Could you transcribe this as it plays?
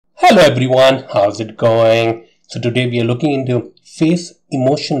Hello everyone, how's it going? So today we are looking into face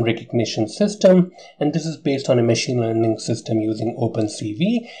emotion recognition system, and this is based on a machine learning system using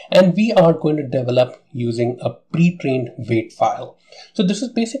OpenCV, and we are going to develop using a pre-trained weight file. So this is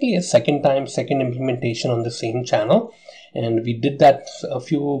basically a second implementation on the same channel, and we did that a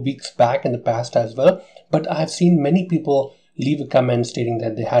few weeks back in the past as well, but I've seen many people leave a comment stating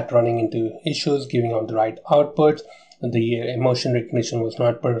that they had running into issues giving out the right outputs. The emotion recognition was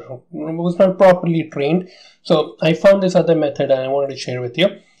not properly trained. So I found this other method and I wanted to share with you.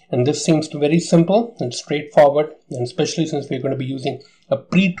 And this seems very simple and straightforward, and especially since we're going to be using a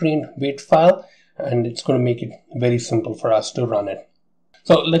pre-trained weight file, and it's going to make it very simple for us to run it.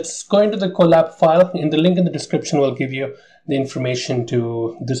 So let's go into the Colab file. In the link in the description will give you the information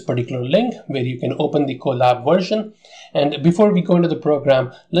to this particular link where you can open the Colab version. And before we go into the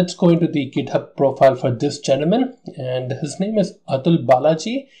program, let's go into the GitHub profile for this gentleman. And his name is Atul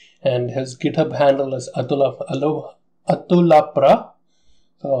Balaji, and his GitHub handle is Atulapra.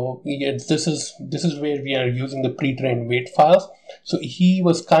 So this is where we are using the pre-trained weight files. So he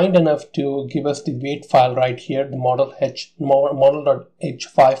was kind enough to give us the weight file right here, the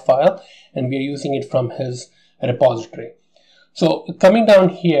model.h5 file, and we are using it from his repository. So coming down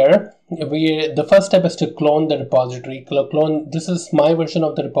here, the first step is to clone the repository. This is my version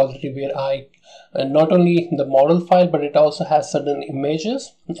of the repository where I not only the model file, but it also has certain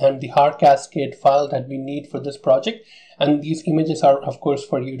images and the hard cascade file that we need for this project. And these images are, of course,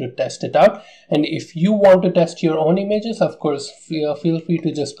 for you to test it out. And if you want to test your own images, of course, feel free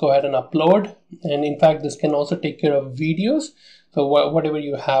to just go ahead and upload. And in fact, this can also take care of videos. So whatever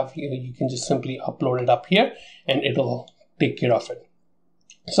you have, you can just simply upload it up here and it'll take care of it.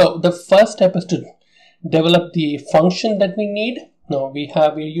 So the first step is to develop the function that we need. Now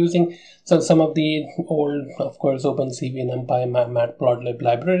we're using some of the old, of course, OpenCV, NumPy, Matplotlib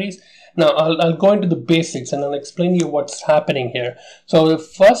libraries. Now I'll go into the basics and I'll explain you what's happening here. So the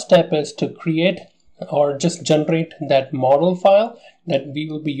first step is to create or just generate that model file that we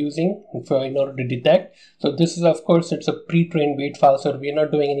will be using in order to detect. So this is, of course, it's a pre-trained weight file, so we're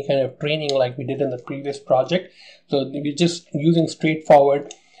not doing any kind of training like we did in the previous project. So we're just using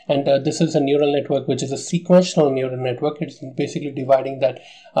straightforward. And this is a neural network, which is a sequential neural network. It's basically dividing that.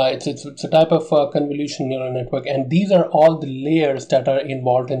 It's a type of convolution neural network. And these are all the layers that are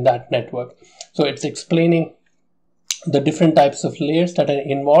involved in that network. So it's explaining the different types of layers that are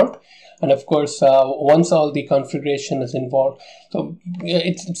involved. And of course, once all the configuration is involved, so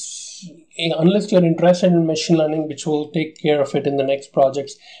unless you're interested in machine learning, which will take care of it in the next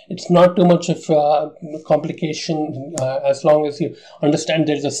projects, it's not too much of complication as long as you understand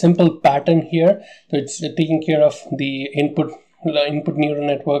there's a simple pattern here. So it's taking care of the input neural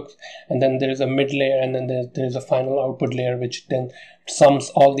network, and then there is a mid layer, and then there is a final output layer, which then sums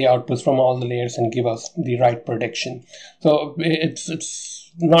all the outputs from all the layers and give us the right prediction. So it's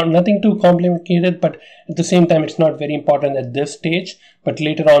nothing too complicated, but at the same time, it's not very important at this stage. But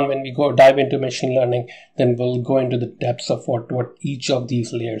later on, when we dive into machine learning, then we'll go into the depths of what each of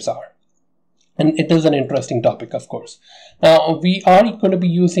these layers are. And it is an interesting topic, of course. Now, we are going to be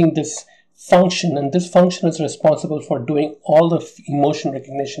using this function, and this function is responsible for doing all the emotion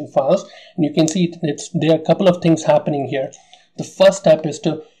recognition files. And you can see there are a couple of things happening here. The first step is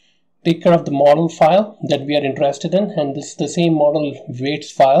to take care of the model file that we are interested in, and this is the same model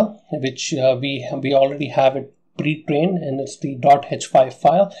weights file, which we already have it pre-trained, and it's the .h5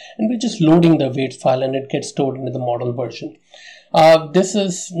 file, and we're just loading the weights file and it gets stored into the model version. This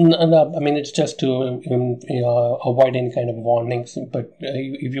is, it's just to avoid any kind of warnings, but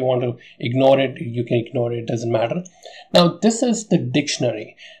if you want to ignore it, you can ignore it, it doesn't matter. Now, this is the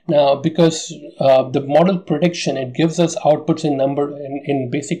dictionary. Now, because the model prediction, it gives us outputs in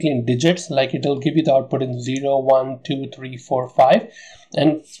basically in digits, like it'll give you the output in 0, 1, 2, 3, 4, 5.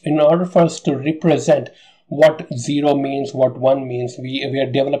 And in order for us to represent what 0 means, what 1 means, we are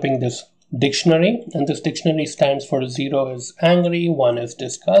developing this dictionary, and this dictionary stands for 0 is angry, 1 is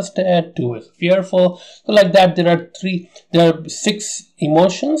disgusted, 2 is fearful. So like that, there are 6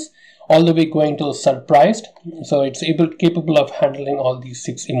 emotions, all the way going to surprised. So it's capable of handling all these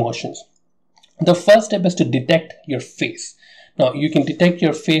 6 emotions. The first step is to detect your face. Now you can detect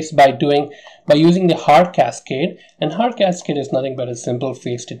your face by using the hard cascade, and hard cascade is nothing but a simple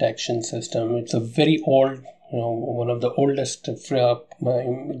face detection system. It's a very old, one of the oldest,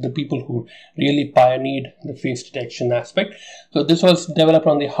 the people who really pioneered the face detection aspect. So this was developed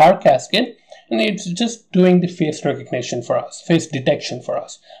on the hard cascade, and it's just doing the face recognition for us, face detection for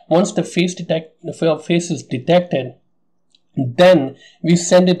us. Once the face is detected, then we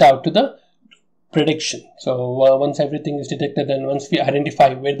send it out to the prediction. So once everything is detected, and once we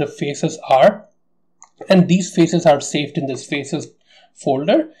identify where the faces are, and these faces are saved in this faces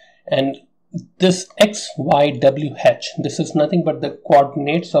folder, and this X, Y, W, H, this is nothing but the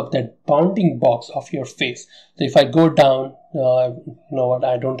coordinates of that bounding box of your face. So if I go down, you know what,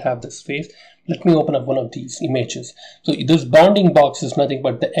 I don't have this face. Let me open up one of these images. So this bounding box is nothing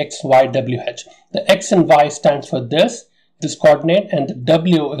but the X, Y, W, H. The X and Y stands for this coordinate, and the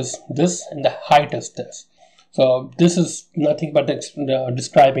W is this, and the height is this. So this is nothing but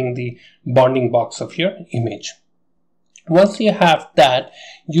describing the bounding box of your image. Once you have that,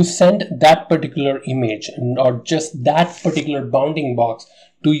 you send that particular image or just that particular bounding box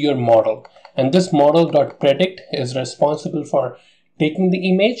to your model. And this model.predict is responsible for taking the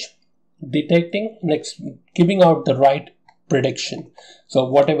image, detecting, next giving out the right prediction. So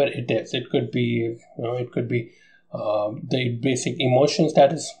whatever it is, it could be, the basic emotions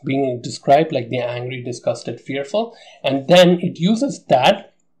that is being described, like the angry, disgusted, fearful, and then it uses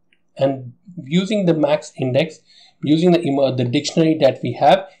that, and using the max index, using the dictionary that we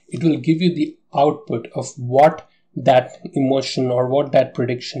have, it will give you the output of what that emotion or what that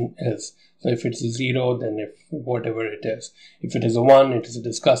prediction is. So if it's a 0, then if whatever it is. If it is a 1, it is a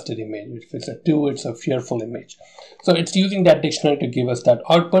disgusted image. If it's a 2, it's a fearful image. So it's using that dictionary to give us that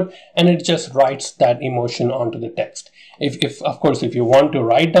output, and it just writes that emotion onto the text. If of course, if you want to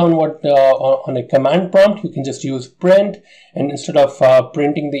write down what on a command prompt, you can just use print, and instead of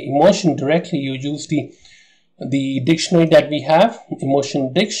printing the emotion directly, you use the dictionary that we have,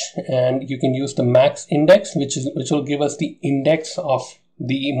 emotion dict, and you can use the max index, which will give us the index of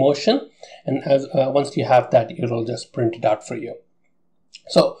the emotion, and as once you have that, it will just print it out for you.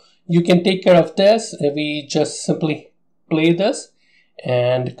 So you can take care of this. We just simply play this,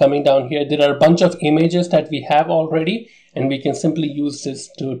 and coming down here, there are a bunch of images that we have already, and we can simply use this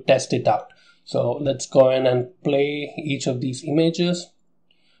to test it out. So let's go in and play each of these images.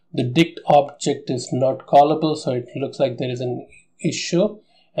 The dict object is not callable, so it looks like there is an issue,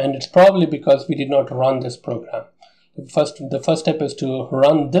 and it's probably because we did not run this program. The first step is to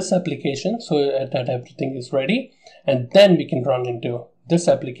run this application so that everything is ready, and then we can run into this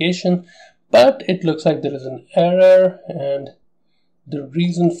application. But it looks like there is an error, and the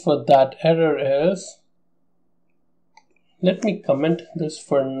reason for that error is, let me comment this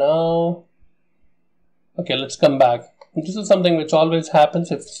for now. Okay, let's come back. This is something which always happens,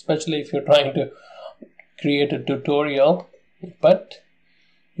 especially if you're trying to create a tutorial, but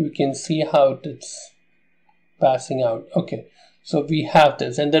you can see how it's passing out. Okay, so we have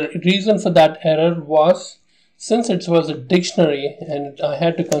this, and the reason for that error was, since it was a dictionary and I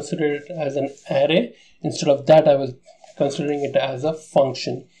had to consider it as an array, instead of that I was considering it as a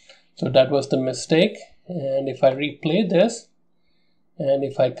function. So that was the mistake. And if I replay this, and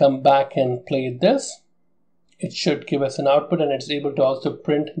if I come back and play this, it should give us an output, and it's able to also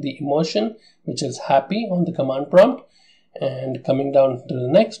print the emotion, which is happy, on the command prompt. And coming down to the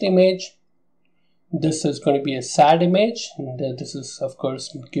next image, this is going to be a sad image, and this is of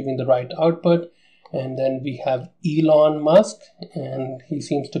course giving the right output. And then we have Elon Musk, and he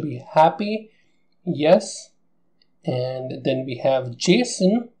seems to be happy, yes. And then we have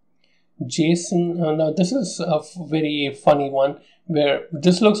Jason. Now this is a very funny one, where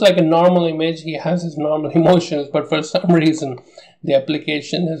this looks like a normal image. He has his normal emotions, but for some reason the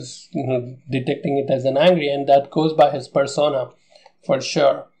application is detecting it as an angry, and that goes by his persona for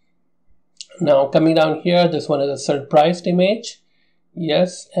sure. Now coming down here, this one is a surprised image,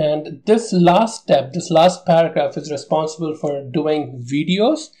 yes. And this last step, this last paragraph, is responsible for doing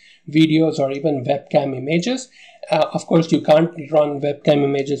videos or even webcam images. Of course, you can't run webcam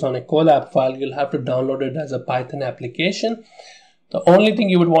images on a Colab file. You'll have to download it as a Python application. The only thing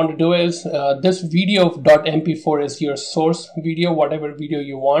you would want to do is this video.mp4 is your source video, whatever video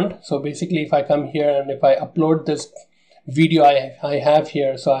you want. So basically, if I come here and if I upload this video I have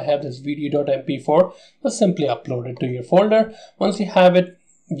here, so I have this video.mp4, just simply upload it to your folder. Once you have it,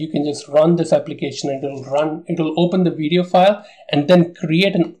 you can just run this application, and it'll open the video file and then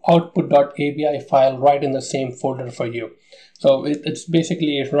create an output.avi file right in the same folder for you. So it's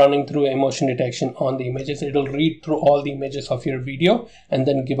basically running through emotion detection on the images. It'll read through all the images of your video and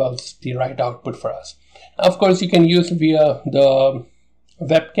then give us the right output for us. Of course, you can use via the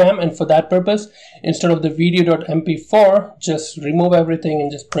webcam, and for that purpose, instead of the video.mp4, just remove everything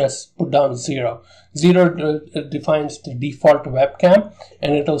and just put down 0. 0 defines the default webcam,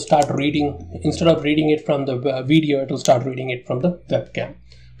 and it'll start reading, instead of reading it from the video, it'll start reading it from the webcam.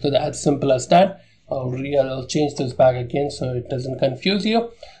 So that's simple as that. I'll change this back again so it doesn't confuse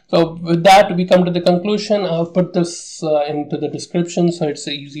you. So with that, we come to the conclusion. I'll put this into the description so it's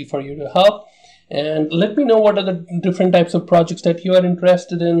easy for you to help. And let me know what are the different types of projects that you are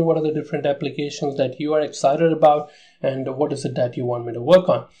interested in, what are the different applications that you are excited about, and what is it that you want me to work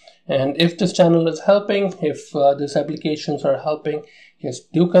on. And if this channel is helping, if these applications are helping, yes,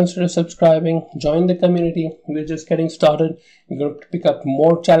 do consider subscribing, join the community. We're just getting started. We're going to pick up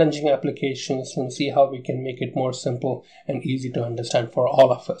more challenging applications and see how we can make it more simple and easy to understand for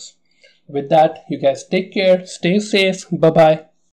all of us. With that, you guys take care, stay safe, bye-bye.